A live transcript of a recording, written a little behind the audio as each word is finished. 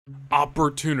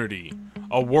Opportunity,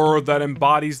 a word that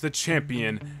embodies the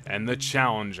champion and the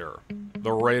challenger.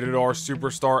 The rated R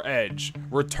superstar Edge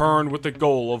returned with the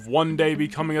goal of one day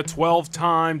becoming a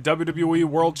 12-time WWE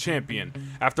World Champion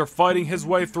after fighting his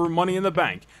way through Money in the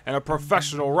Bank and a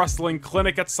professional wrestling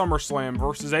clinic at SummerSlam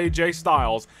versus AJ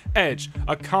Styles. Edge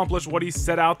accomplished what he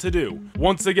set out to do,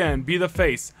 once again be the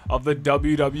face of the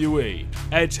WWE.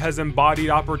 Edge has embodied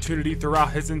opportunity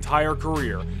throughout his entire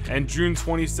career, and June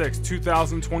 26,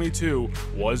 2022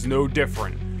 was no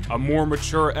different. A more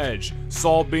mature Edge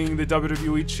saw being the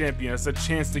WWE Champion as a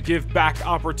chance to give back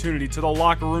opportunity to the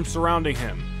locker room surrounding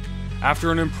him.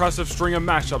 After an impressive string of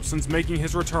matchups since making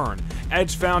his return,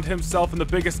 Edge found himself in the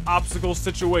biggest obstacle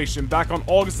situation back on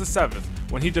August the 7th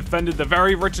when he defended the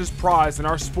very richest prize in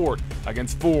our sport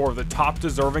against 4 of the top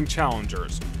deserving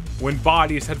challengers. When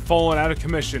bodies had fallen out of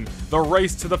commission, the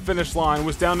race to the finish line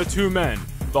was down to 2 men,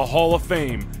 the Hall of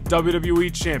Fame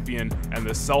WWE Champion and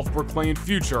the self-proclaimed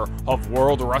future of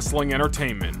World Wrestling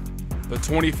Entertainment. The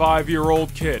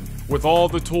 25-year-old kid, with all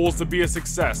the tools to be a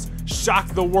success,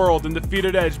 shocked the world and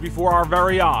defeated Edge before our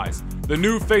very eyes. The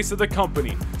new face of the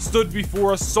company stood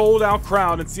before a sold-out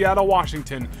crowd in Seattle,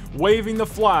 Washington, waving the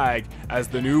flag as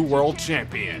the new world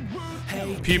champion.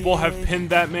 People have pinned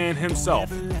that man himself,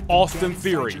 Austin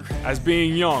Theory, as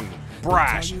being young,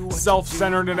 brash,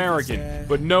 self-centered, and arrogant,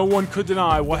 but no one could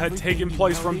deny what had taken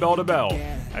place from bell to bell,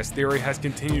 as Theory has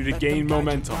continued to gain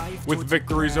momentum, with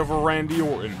victories over Randy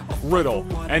Orton, Riddle,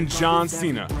 and John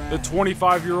Cena. The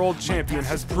 25-year-old champion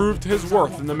has proved his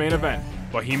worth in the main event,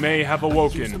 but he may have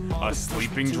awoken a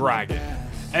sleeping dragon.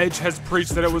 Edge has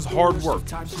preached that it was hard work,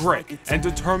 grit, and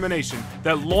determination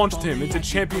that launched him into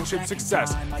championship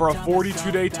success for a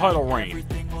 42-day title reign.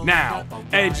 Now,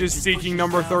 Edge is seeking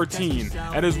number 13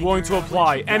 and is willing to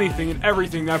apply anything and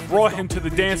everything that brought him to the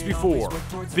dance before.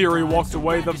 Theory walks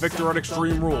away the victor at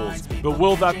Extreme Rules, but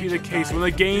will that be the case when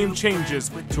the game changes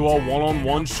to a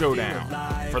one-on-one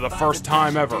showdown? For the first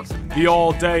time ever, the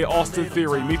all-day Austin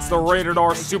Theory meets the rated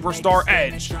R superstar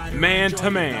Edge, man to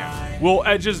man. Will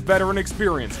Edge's veteran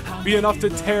experience be enough to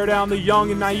tear down the young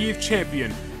and naive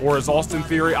champion, or is Austin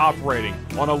Theory operating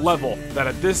on a level that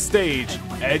at this stage,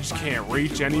 Edge can't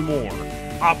reach anymore?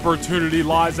 Opportunity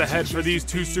lies ahead for these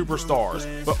two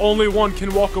superstars, but only one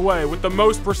can walk away with the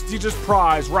most prestigious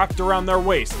prize wrapped around their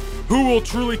waist. Who will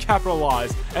truly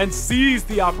capitalize and seize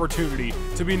the opportunity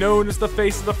to be known as the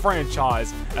face of the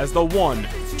franchise, as the one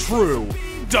true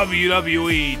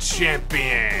WWE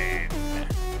Champion?